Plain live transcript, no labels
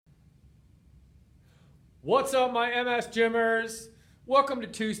What's up, my MS Gymmers? Welcome to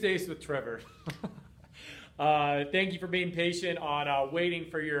Tuesdays with Trevor. Thank you for being patient on waiting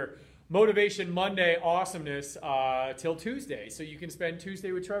for your Motivation Monday awesomeness till Tuesday, so you can spend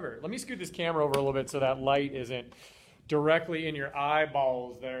Tuesday with Trevor. Let me scoot this camera over a little bit so that light isn't directly in your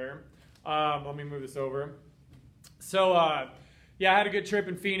eyeballs there. Let me move this over. So, yeah, I had a good trip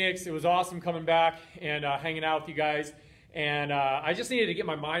in Phoenix. It was awesome coming back and hanging out with you guys. And I just needed to get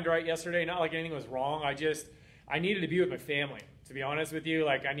my mind right yesterday. Not like anything was wrong. I needed to be with my family, to be honest with you.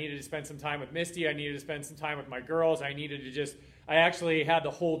 Like, I needed to spend some time with Misty. I needed to spend some time with my girls. I actually had the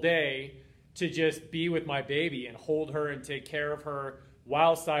whole day to just be with my baby and hold her and take care of her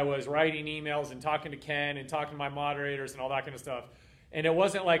whilst I was writing emails and talking to Ken and talking to my moderators and all that kind of stuff. And it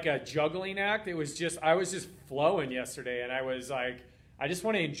wasn't like a juggling act. It was just, I was just flowing yesterday. And I was like, I just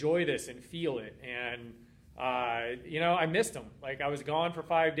want to enjoy this and feel it. And I missed them. Like, I was gone for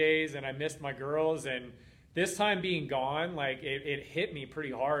 5 days and I missed my girls. And this time being gone, like, it hit me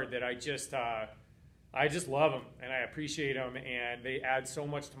pretty hard that I just love them and I appreciate them, and they add so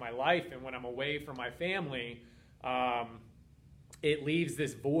much to my life. And when I'm away from my family, it leaves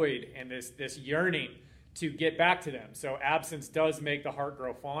this void and this yearning to get back to them. So absence does make the heart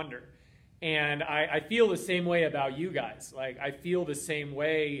grow fonder. And I feel the same way about you guys. Like, I feel the same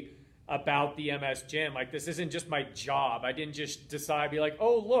way about the MS Gym. Like, this isn't just my job. I didn't just decide, be like,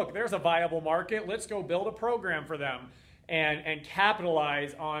 oh, look, there's a viable market. Let's go build a program for them and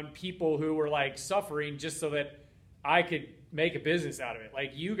capitalize on people who were like suffering just so that I could make a business out of it.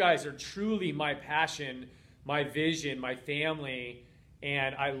 Like, you guys are truly my passion, my vision, my family,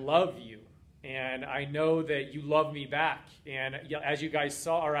 and I love you. And I know that you love me back. And as you guys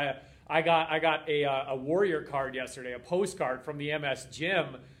saw, I got a Warrior card yesterday, a postcard from the MS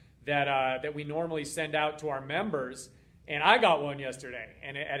Gym that we normally send out to our members. And I got one yesterday,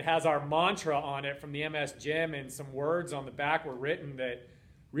 and it has our mantra on it from the MS Gym, and some words on the back were written that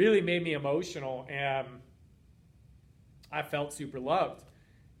really made me emotional, and I felt super loved.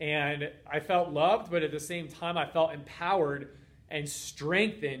 And I felt loved, but at the same time, I felt empowered and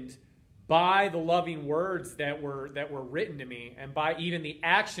strengthened by the loving words that were written to me, and by even the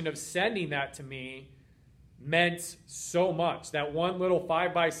action of sending that to me meant so much. That one little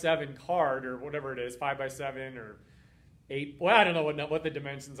 5x7 card, or whatever it is, 5x7 or 8. Well, I don't know what the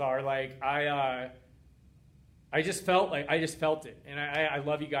dimensions are. Like, I just felt it, and I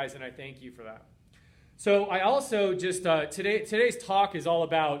love you guys, and I thank you for that. So I also just today's talk is all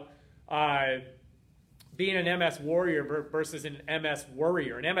about being an MS Warrior versus an MS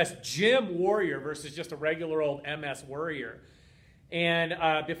Worrier, an MS Gym Warrior versus just a regular old MS Worrier. And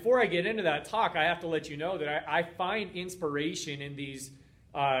before I get into that talk, I have to let you know that I find inspiration in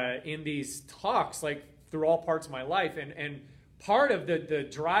these talks, like, through all parts of my life. And part of the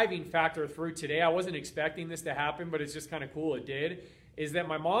driving factor through today, I wasn't expecting this to happen, but it's just kind of cool it did, is that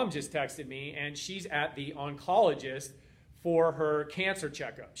my mom just texted me, and she's at the oncologist for her cancer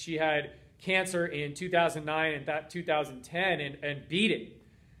checkup. She had cancer in 2009 and 2010 and beat it.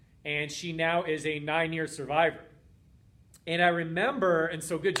 And she now is a 9-year survivor. And I remember, and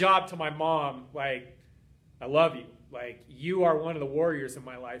so good job to my mom. Like, I love you. Like, you are one of the warriors in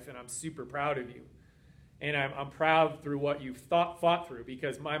my life, and I'm super proud of you. And I'm proud through what you've fought through,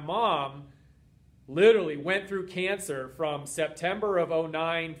 because my mom literally went through cancer from September of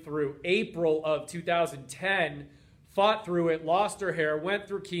 2009 through April of 2010, fought through it, lost her hair, went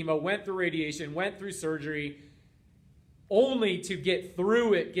through chemo, went through radiation, went through surgery, only to get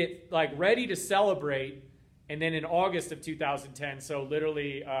through it, get like ready to celebrate. And then in August of 2010, so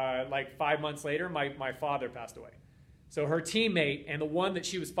literally like 5 months later, my father passed away. So her teammate and the one that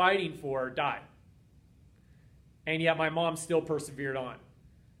she was fighting for died. And yet my mom still persevered on.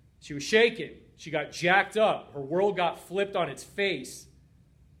 She was shaken. She got jacked up. Her world got flipped on its face.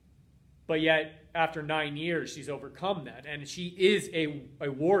 But yet, after 9 years, she's overcome that. And she is a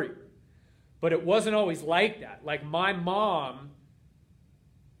warrior. But it wasn't always like that. Like, my mom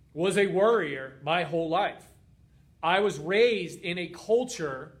was a warrior my whole life. I was raised in a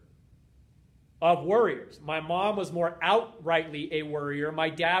culture of warriors. My mom was more outrightly a warrior. My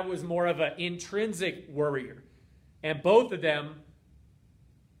dad was more of an intrinsic warrior. And both of them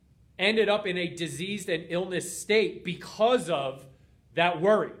ended up in a diseased and illness state because of that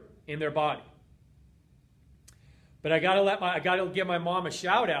worry in their body. But I gotta give my mom a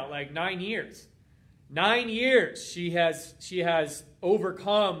shout out. Like, 9 years. 9 years she has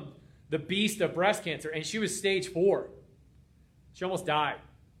overcome the beast of breast cancer, and she was stage 4. She almost died.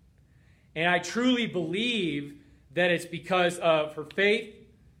 And I truly believe that it's because of her faith,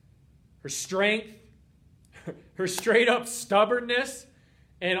 her strength, her straight up stubbornness,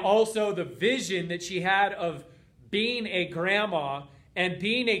 and also the vision that she had of being a grandma and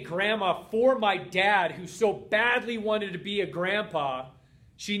being a grandma for my dad who so badly wanted to be a grandpa.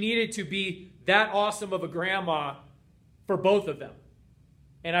 She needed to be that awesome of a grandma for both of them.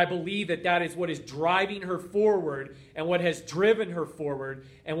 And I believe that that is what is driving her forward and what has driven her forward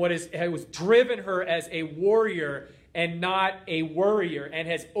and what has driven her as a warrior and not a worrier, and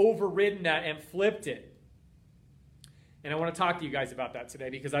has overridden that and flipped it. And I want to talk to you guys about that today,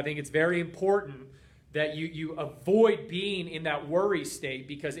 because I think it's very important that you avoid being in that worry state,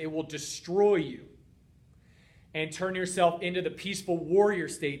 because it will destroy you, and turn yourself into the peaceful warrior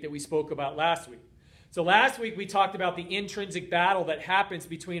state that we spoke about last week. So last week we talked about the intrinsic battle that happens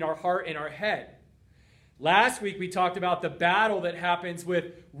between our heart and our head. Last week we talked about the battle that happens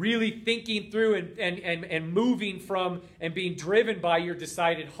with really thinking through and moving from and being driven by your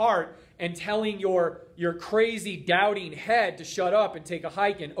decided heart, and telling your crazy doubting head to shut up and take a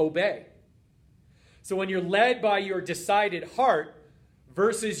hike and obey. So when you're led by your decided heart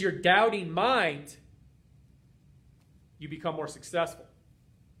versus your doubting mind, you become more successful.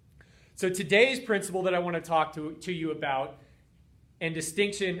 So today's principle that I want to talk to you about, and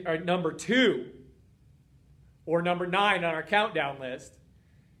distinction, or number 2, or number 9 on our countdown list,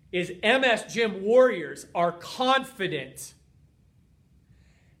 is MS Gym warriors are confident.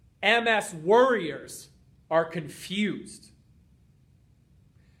 MS worriers are confused.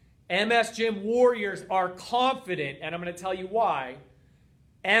 MS Gym warriors are confident, and I'm going to tell you why.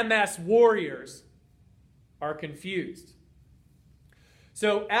 MS warriors are confused.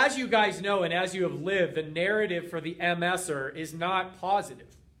 So as you guys know, and as you have lived, the narrative for the MSer is not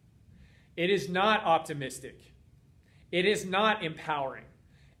positive. It is not optimistic. It is not empowering.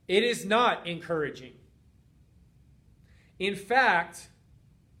 It is not encouraging. In fact,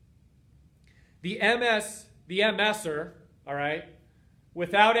 the MSer, all right,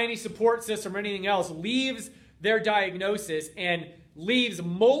 without any support system or anything else, leaves their diagnosis and leaves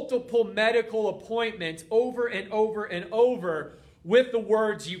multiple medical appointments over and over and over with the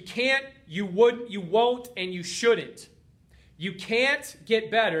words, you can't, you wouldn't, you won't, and you shouldn't. You can't get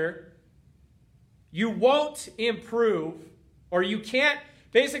better. You won't improve, or you can't,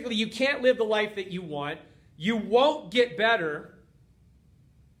 basically you can't live the life that you want. You won't get better,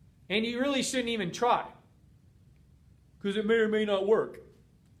 and you really shouldn't even try, because it may or may not work.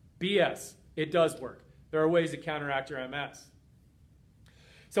 BS. It does work. There are ways to counteract your MS.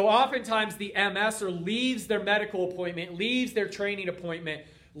 So oftentimes the MSer leaves their medical appointment, leaves their training appointment,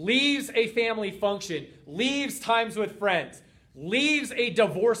 leaves a family function, leaves times with friends, leaves a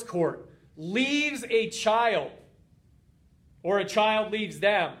divorce court, leaves a child, or a child leaves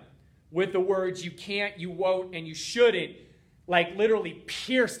them with the words, you can't, you won't, and you shouldn't, like literally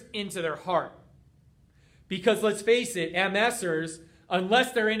pierced into their heart. Because let's face it, MSers,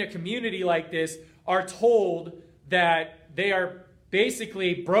 unless they're in a community like this, are told that they are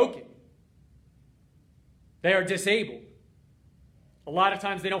basically broken. They are disabled. A lot of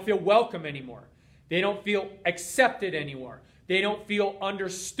times they don't feel welcome anymore. They don't feel accepted anymore. They don't feel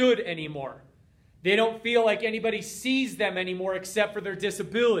understood anymore. They don't feel like anybody sees them anymore except for their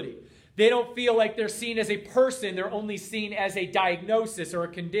disability. They don't feel like they're seen as a person. They're only seen as a diagnosis or a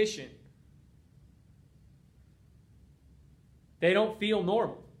condition. They don't feel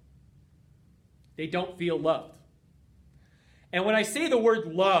normal. They don't feel loved. And when I say the word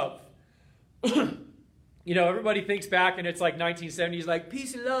love, you know, everybody thinks back and it's like 1970s, like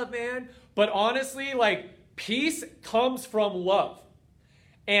peace and love, man. But honestly, like peace comes from love.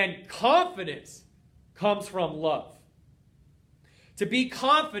 And confidence comes from love. To be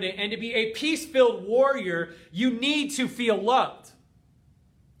confident and to be a peace-filled warrior, you need to feel loved.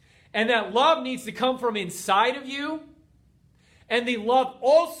 And that love needs to come from inside of you. And the love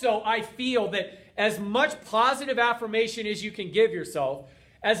also, I feel that as much positive affirmation as you can give yourself,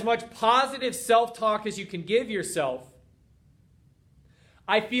 as much positive self-talk as you can give yourself,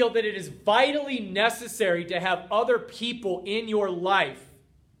 I feel that it is vitally necessary to have other people in your life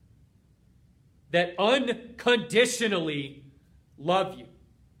that unconditionally love you.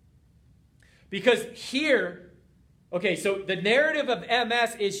 Because here, okay, so the narrative of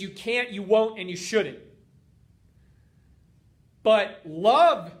MS is you can't, you won't, and you shouldn't. But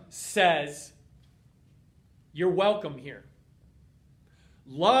love says you're welcome here.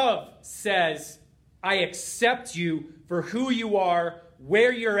 Love says I accept you for who you are,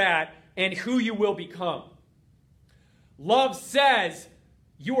 where you're at, and who you will become. Love says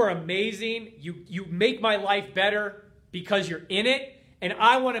you are amazing. You make my life better because you're in it. And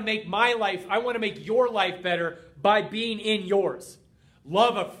I want to make my life, I want to make your life better by being in yours.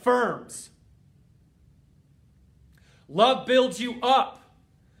 Love affirms. Love builds you up.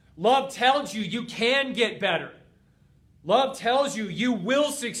 Love tells you you can get better. Love tells you you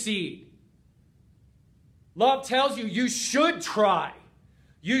will succeed. Love tells you you should try.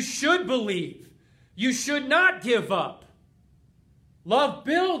 You should believe. You should not give up. Love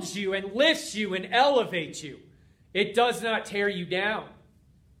builds you and lifts you and elevates you. It does not tear you down.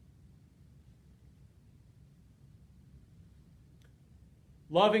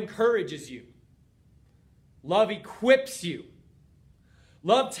 Love encourages you. Love equips you.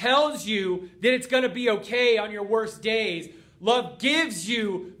 Love tells you that it's going to be okay on your worst days. Love gives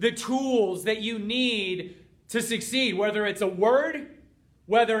you the tools that you need to succeed, whether it's a word,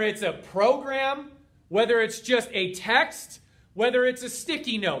 whether it's a program, whether it's just a text, whether it's a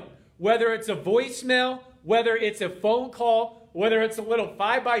sticky note, whether it's a voicemail, whether it's a phone call, whether it's a little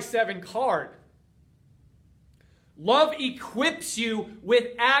 5x7 card. Love equips you with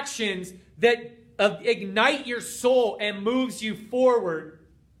actions that ignite your soul and moves you forward,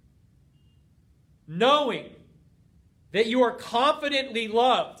 knowing that you are confidently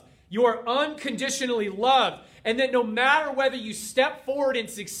loved, you are unconditionally loved, and that no matter whether you step forward and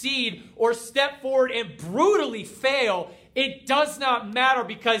succeed or step forward and brutally fail, it does not matter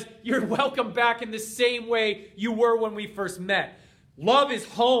because you're welcome back in the same way you were when we first met. Love is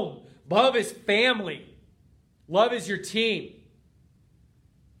home. Love is family. Love is your team.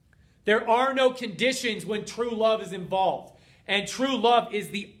 There are no conditions when true love is involved. And true love is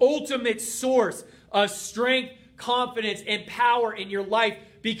the ultimate source of strength, confidence, and power in your life,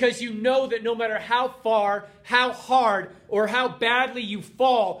 because you know that no matter how far, how hard, or how badly you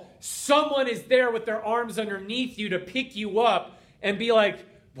fall, someone is there with their arms underneath you to pick you up and be like,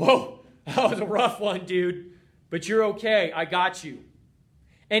 whoa, that was a rough one, dude, but you're okay. I got you.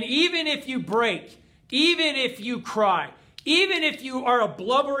 And even if you break, even if you cry, even if you are a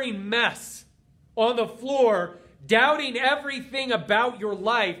blubbering mess on the floor, doubting everything about your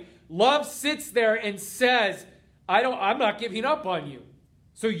life, love sits there and says, I'm not giving up on you.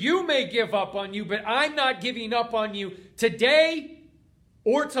 So you may give up on you, but I'm not giving up on you today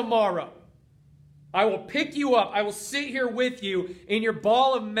or tomorrow. I will pick you up. I will sit here with you in your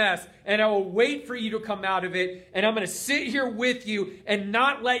ball of mess, and I will wait for you to come out of it, and I'm going to sit here with you and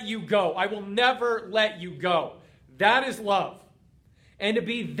not let you go. I will never let you go. That is love. And to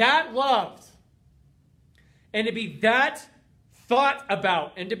be that loved, and to be that thought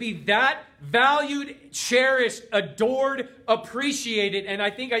about, and to be that valued, cherished, adored, appreciated, and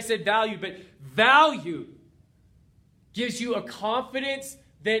I think I said valued, but valued, gives you a confidence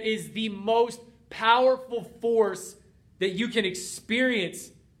that is the most powerful force that you can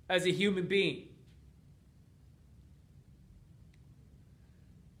experience as a human being.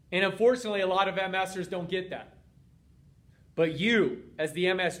 And unfortunately, a lot of MSers don't get that. But you, as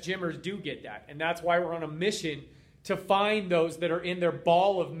the MS Gymmers, do get that. And that's why we're on a mission to find those that are in their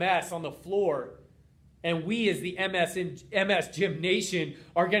ball of mess on the floor. And we, as the MS Gym Nation,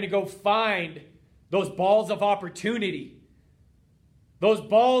 are going to go find those balls of opportunity, those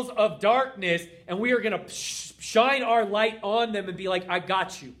balls of darkness, and we are going to shine our light on them and be like, I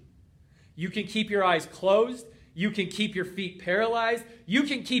got you. You can keep your eyes closed. You can keep your feet paralyzed. You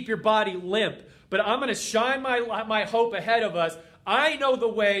can keep your body limp. But I'm going to shine my hope ahead of us. I know the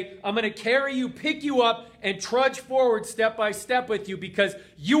way. I'm going to carry you, pick you up, and trudge forward step by step with you because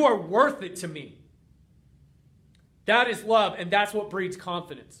you are worth it to me. That is love, and that's what breeds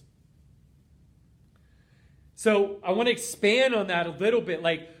confidence. So I want to expand on that a little bit.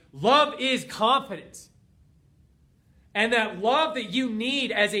 Like, love is confidence. And that love that you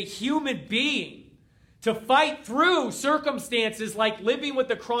need as a human being to fight through circumstances like living with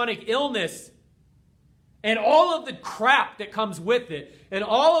a chronic illness and all of the crap that comes with it and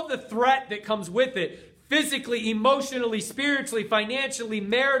all of the threat that comes with it, physically, emotionally, spiritually, financially,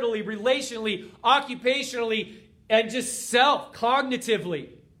 maritally, relationally, occupationally, and just cognitively,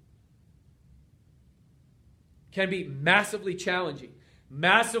 can be massively challenging,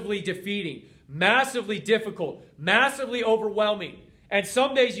 massively defeating, massively difficult, massively overwhelming. And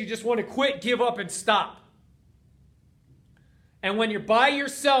some days you just want to quit, give up, and stop. And when you're by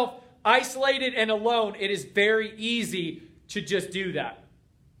yourself, isolated and alone, it is very easy to just do that.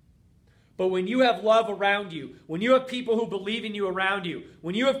 But when you have love around you, when you have people who believe in you around you,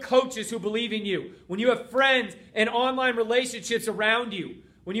 when you have coaches who believe in you, when you have friends and online relationships around you,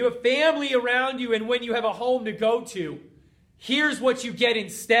 when you have family around you, and when you have a home to go to, here's what you get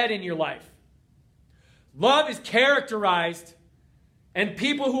instead in your life. Love is characterized, and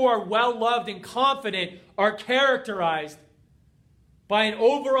people who are well-loved and confident are characterized by an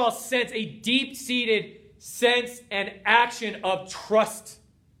overall sense, a deep-seated sense and action of trust.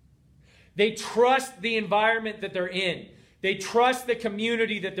 They trust the environment that they're in. They trust the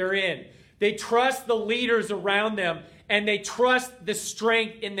community that they're in. They trust the leaders around them, and they trust the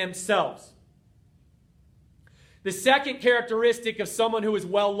strength in themselves. The second characteristic of someone who is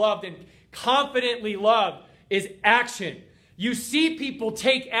well loved and confidently loved is action. You see people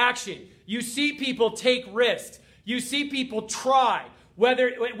take action. You see people take risks. You see people try.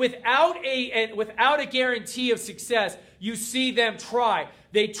 Whether without a guarantee of success, you see them try.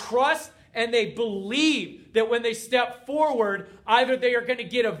 They trust and they believe that when they step forward, either they are going to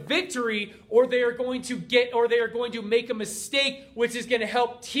get a victory or they are going to make a mistake, which is going to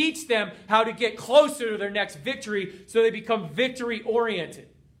help teach them how to get closer to their next victory, so they become victory oriented.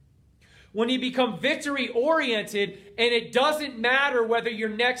 When you become victory oriented, and it doesn't matter whether your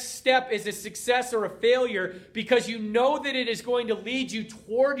next step is a success or a failure, because you know that it is going to lead you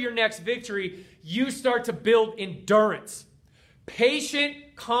toward your next victory, you start to build endurance. Patient,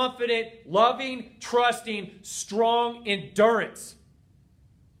 confident, loving, trusting, strong endurance.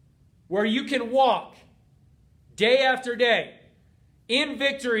 Where you can walk day after day in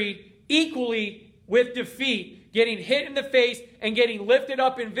victory equally with defeat, getting hit in the face and getting lifted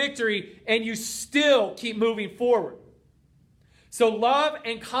up in victory, and you still keep moving forward. So love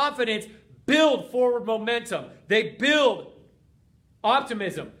and confidence build forward momentum. They build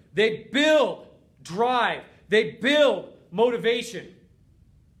optimism. They build drive. They build motivation.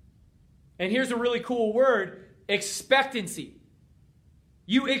 And here's a really cool word: expectancy.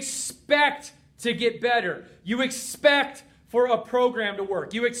 You expect to get better. You expect for a program to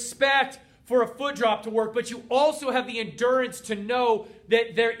work. You expect for a foot drop to work, but you also have the endurance to know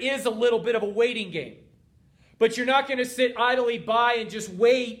that there is a little bit of a waiting game. But you're not going to sit idly by and just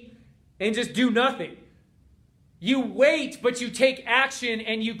wait and just do nothing. You wait, but you take action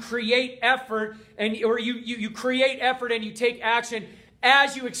and you create effort, or you create effort and you take action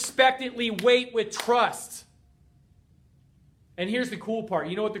as you expectantly wait with trust. And here's the cool part.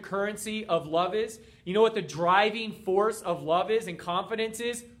 You know what the currency of love is? You know what the driving force of love is and confidence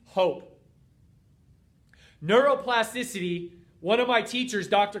is? Hope. Neuroplasticity, one of my teachers,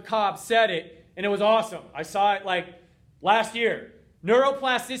 Dr. Cobb, said it, and it was awesome. I saw it like last year.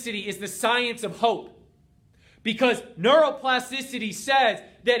 Neuroplasticity is the science of hope. Because neuroplasticity says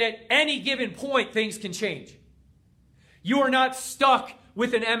that at any given point, things can change. You are not stuck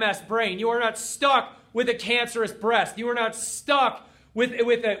with an MS brain. You are not stuck with a cancerous breast. You are not stuck with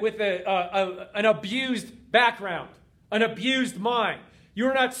an abused background, an abused mind. You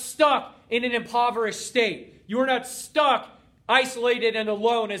are not stuck in an impoverished state. You are not stuck isolated and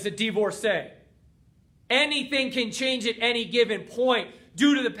alone as a divorcee. Anything can change at any given point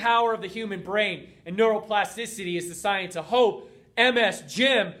due to the power of the human brain. And neuroplasticity is the science of hope. MS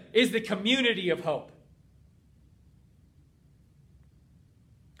Gym is the community of hope.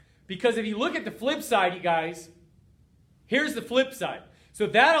 Because if you look at the flip side, you guys, here's the flip side. So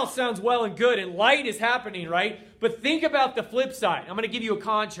that all sounds well and good, and light is happening, right? But think about the flip side. I'm going to give you a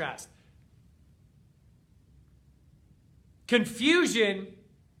contrast. Confusion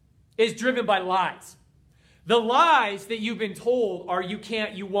is driven by lies. The lies that you've been told are you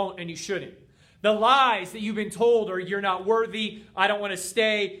can't, you won't, and you shouldn't. The lies that you've been told are you're not worthy, I don't want to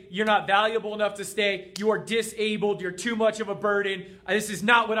stay, you're not valuable enough to stay, you are disabled, you're too much of a burden, this is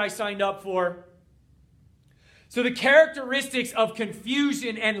not what I signed up for. So the characteristics of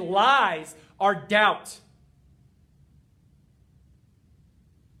confusion and lies are doubt,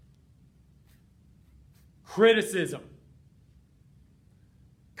 criticism,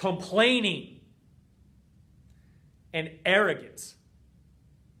 complaining, and arrogance.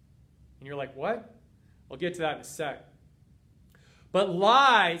 And you're like, what? I'll get to that in a sec. But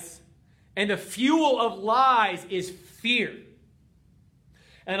lies, and the fuel of lies is fear.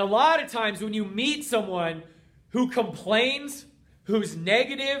 And a lot of times when you meet someone who complains, who's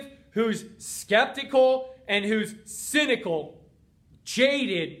negative, who's skeptical, and who's cynical,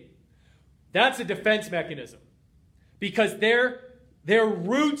 jaded, that's a defense mechanism. Because their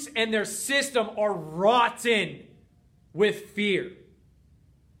roots and their system are rotten with fear.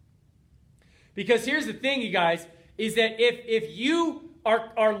 Because here's the thing, you guys, is that if you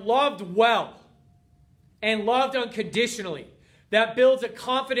are loved well and loved unconditionally, that builds a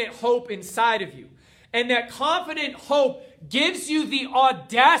confident hope inside of you. And that confident hope gives you the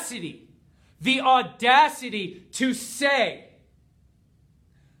audacity to say,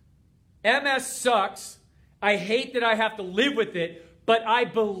 MS sucks, I hate that I have to live with it, but I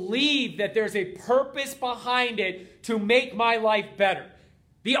believe that there's a purpose behind it to make my life better.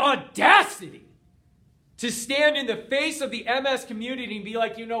 The audacity to stand in the face of the MS community and be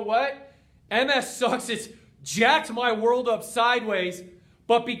like, you know what? MS sucks. It's jacked my world up sideways.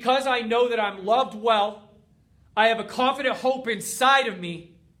 But because I know that I'm loved well, I have a confident hope inside of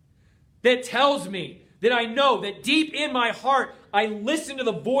me that tells me that I know that deep in my heart, I listen to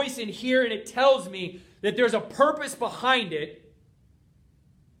the voice in here and it tells me that there's a purpose behind it.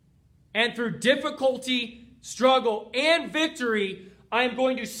 And through difficulty, struggle, and victory, I am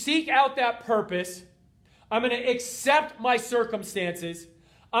going to seek out that purpose. I'm going to accept my circumstances.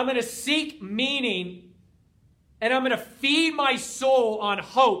 I'm going to seek meaning. And I'm going to feed my soul on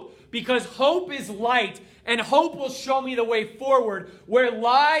hope, because hope is light and hope will show me the way forward, where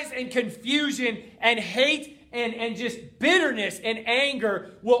lies and confusion and hate and just bitterness and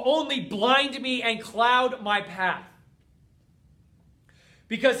anger will only blind me and cloud my path.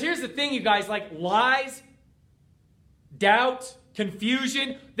 Because here's the thing, you guys, like lies, doubt,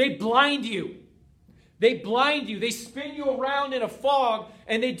 confusion, they blind you. They blind you. They spin you around in a fog,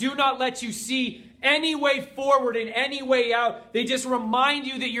 and they do not let you see any way forward and any way out. They just remind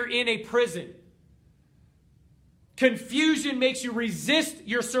you that you're in a prison. Confusion makes you resist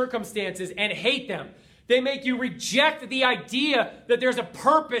your circumstances and hate them. They make you reject the idea that there's a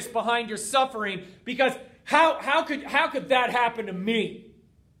purpose behind your suffering, because how could that happen to me?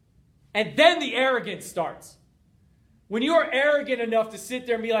 And then the arrogance starts. When you are arrogant enough to sit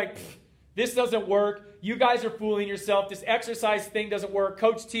there and be like, this doesn't work, you guys are fooling yourself, this exercise thing doesn't work,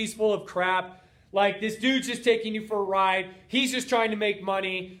 Coach T's full of crap, like this dude's just taking you for a ride, he's just trying to make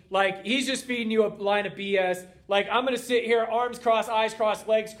money, like he's just feeding you a line of BS, like I'm going to sit here, arms crossed, eyes crossed,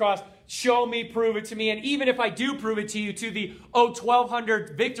 legs crossed, show me, prove it to me, and even if I do prove it to you, to the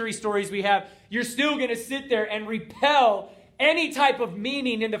 1,200 victory stories we have, you're still going to sit there and repel any type of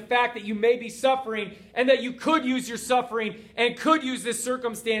meaning in the fact that you may be suffering, and that you could use your suffering and could use the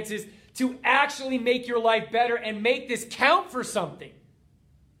circumstances to actually make your life better and make this count for something.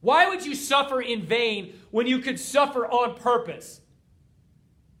 Why would you suffer in vain when you could suffer on purpose?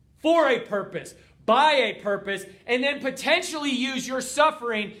 For a purpose, by a purpose, and then potentially use your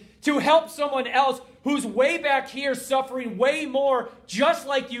suffering to help someone else who's way back here suffering way more just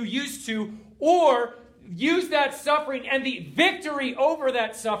like you used to, or use that suffering and the victory over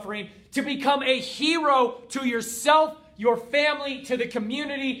that suffering to become a hero to yourself, your family, to the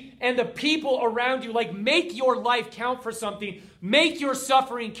community, and the people around you. Like, make your life count for something. Make your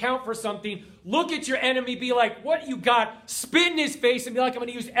suffering count for something. Look at your enemy, be like, what you got? Spit in his face and be like, I'm going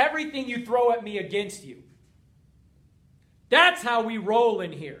to use everything you throw at me against you. That's how we roll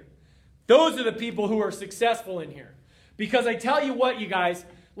in here. Those are the people who are successful in here. Because I tell you what, you guys,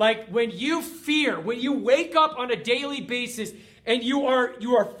 like when you fear, when you wake up on a daily basis and you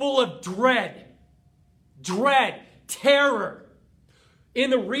are full of dread, terror, in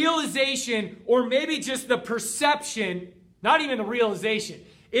the realization, or maybe just the perception, not even the realization,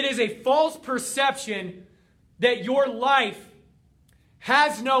 it is a false perception that your life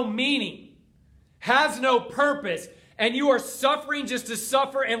has no meaning, has no purpose, and you are suffering just to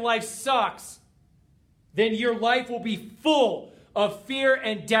suffer and life sucks, then your life will be full of fear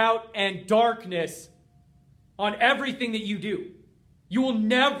and doubt and darkness on everything that you do. You will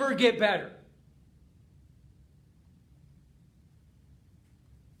never get better.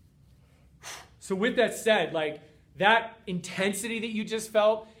 So with that said, like that intensity that you just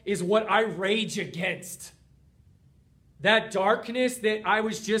felt is what I rage against. That darkness that I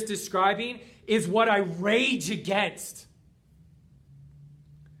was just describing is what I rage against.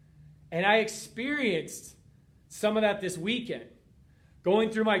 And I experienced some of that this weekend, going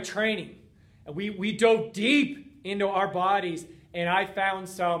through my training. And we dove deep into our bodies, and I found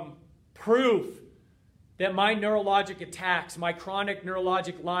some proof that my neurologic attacks, my chronic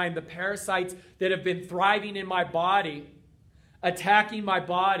neurologic Lyme, the parasites that have been thriving in my body, attacking my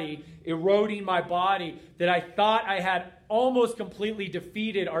body, eroding my body, that I thought I had almost completely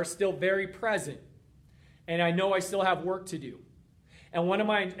defeated, are still very present. And I know I still have work to do.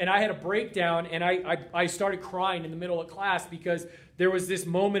 And I had a breakdown, and I started crying in the middle of class because there was this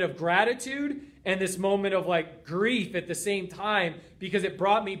moment of gratitude and this moment of like grief at the same time, because it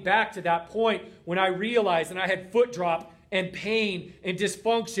brought me back to that point when I realized, and I had foot drop and pain and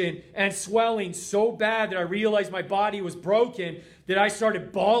dysfunction and swelling so bad that I realized my body was broken, that I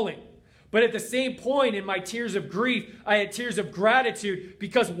started bawling. But at the same point, in my tears of grief, I had tears of gratitude,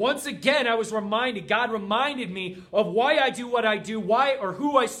 because once again I was reminded, God reminded me of why I do what I do, why or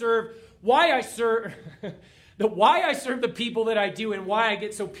who I serve, why I serve, why I serve the people that I do, and why I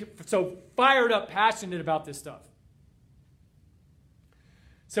get so fired up, passionate about this stuff.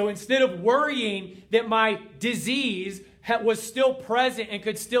 So instead of worrying that my disease was still present and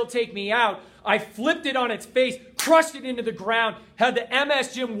could still take me out, I flipped it on its face, crushed it into the ground, had the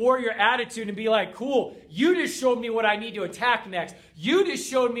MS Gym Warrior attitude and be like, cool, you just showed me what I need to attack next. You just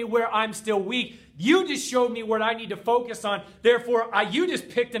showed me where I'm still weak. You just showed me what I need to focus on. Therefore, you just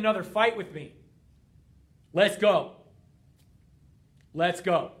picked another fight with me. Let's go. Let's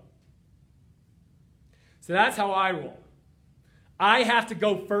go. So that's how I roll. I have to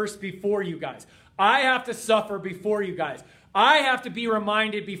go first before you guys. I have to suffer before you guys. I have to be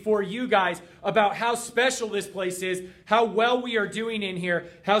reminded before you guys about how special this place is, how well we are doing in here,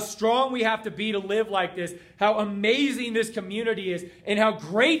 how strong we have to be to live like this, how amazing this community is, and how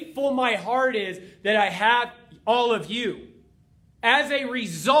grateful my heart is that I have all of you. As a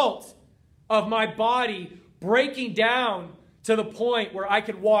result of my body breaking down to the point where I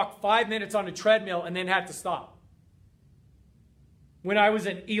could walk 5 minutes on a treadmill and then have to stop. When I was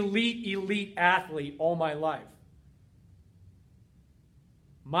an elite athlete all my life.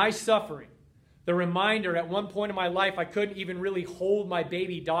 My suffering, the reminder at one point in my life I couldn't even really hold my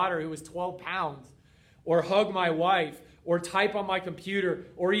baby daughter who was 12 pounds, or hug my wife, or type on my computer,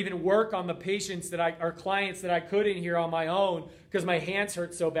 or even work on the patients or clients that I couldn't here on my own because my hands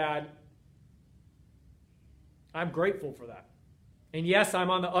hurt so bad. I'm grateful for that. And yes, I'm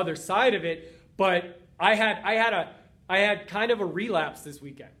on the other side of it, but I had kind of a relapse this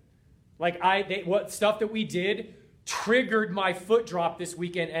weekend. What stuff that we did triggered my foot drop this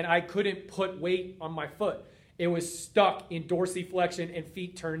weekend, and I couldn't put weight on my foot. It was stuck in dorsiflexion and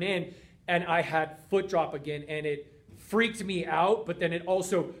feet turn in, and I had foot drop again, and it freaked me out, but then it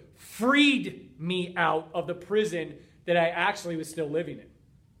also freed me out of the prison that I actually was still living in.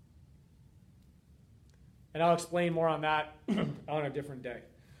 And I'll explain more on that on a different day.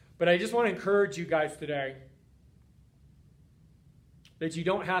 But I just want to encourage you guys today that you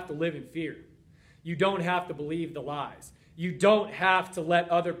don't have to live in fear. You don't have to believe the lies. You don't have to let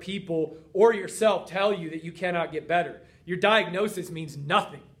other people or yourself tell you that you cannot get better. Your diagnosis means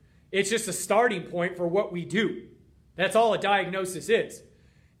nothing. It's just a starting point for what we do. That's all a diagnosis is.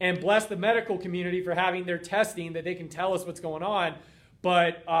 And bless the medical community for having their testing that they can tell us what's going on,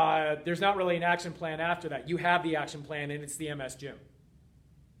 but there's not really an action plan after that. You have the action plan, and it's the MS Gym.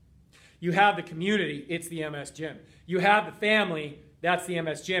 You have the community, it's the MS Gym. You have the family, that's the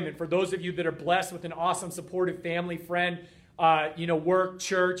MS Gym. And for those of you that are blessed with an awesome, supportive family, friend, work,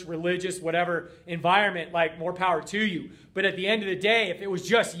 church, religious, whatever environment, more power to you. But at the end of the day, if it was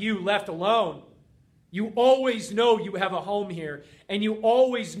just you left alone, you always know you have a home here. And you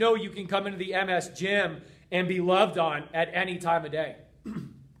always know you can come into the MS Gym and be loved on at any time of day.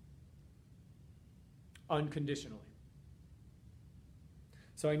 Unconditionally.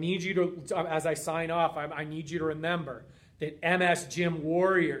 So I need you to, as I sign off, I need you to remember that MS Gym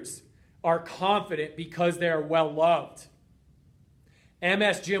warriors are confident because they are well loved.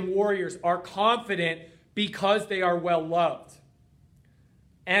 MS Gym warriors are confident because they are well loved.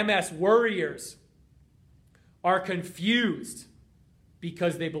 MS warriors are confused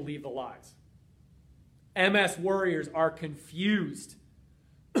because they believe the lies. MS warriors are confused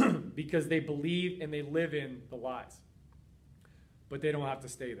because they believe and they live in the lies. But they don't have to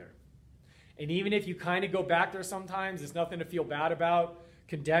stay there. And even if you kind of go back there sometimes, it's nothing to feel bad about,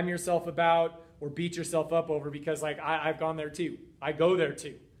 condemn yourself about, or beat yourself up over, because I've gone there too. I go there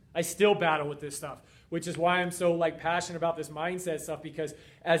too. I still battle with this stuff, which is why I'm so passionate about this mindset stuff, because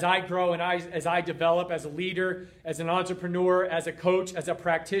as I grow and as I develop as a leader, as an entrepreneur, as a coach, as a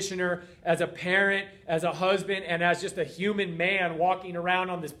practitioner, as a parent, as a husband, and as just a human man walking around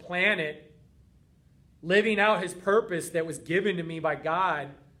on this planet, living out his purpose that was given to me by God,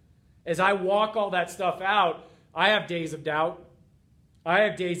 as I walk all that stuff out, I have days of doubt. I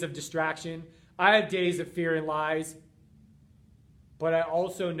have days of distraction. I have days of fear and lies. But I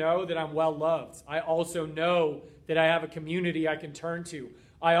also know that I'm well loved. I also know that I have a community I can turn to.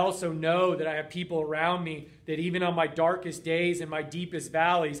 I also know that I have people around me that even on my darkest days and my deepest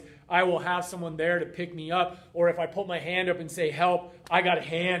valleys, I will have someone there to pick me up. Or if I put my hand up and say, help, I got a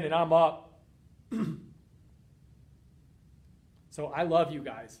hand and I'm up. So I love you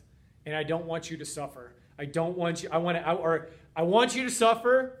guys. And I don't want you to suffer. I want you to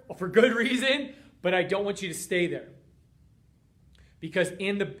suffer for good reason, but I don't want you to stay there. Because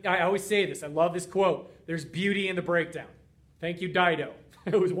I always say this, I love this quote, there's beauty in the breakdown. Thank you, Dido.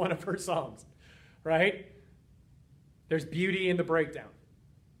 It was one of her songs, right? There's beauty in the breakdown.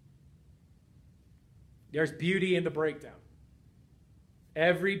 There's beauty in the breakdown.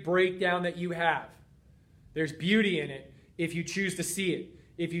 Every breakdown that you have, there's beauty in it if you choose to see it,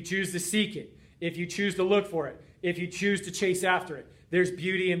 if you choose to seek it, if you choose to look for it, if you choose to chase after it. There's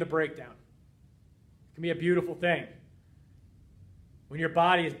beauty in the breakdown. It can be a beautiful thing. When your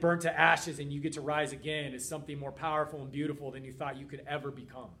body is burnt to ashes and you get to rise again, it's something more powerful and beautiful than you thought you could ever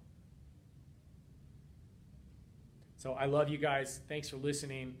become. So I love you guys. Thanks for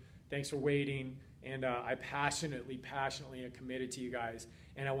listening. Thanks for waiting. And I passionately am committed to you guys.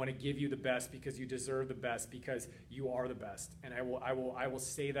 And I want to give you the best because you deserve the best because you are the best. And I will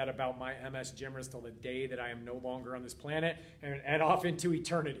say that about my MS Gymmers till the day that I am no longer on this planet and off into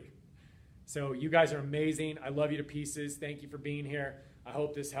eternity. So you guys are amazing. I love you to pieces. Thank you for being here. I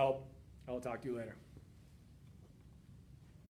hope this helped. I will talk to you later.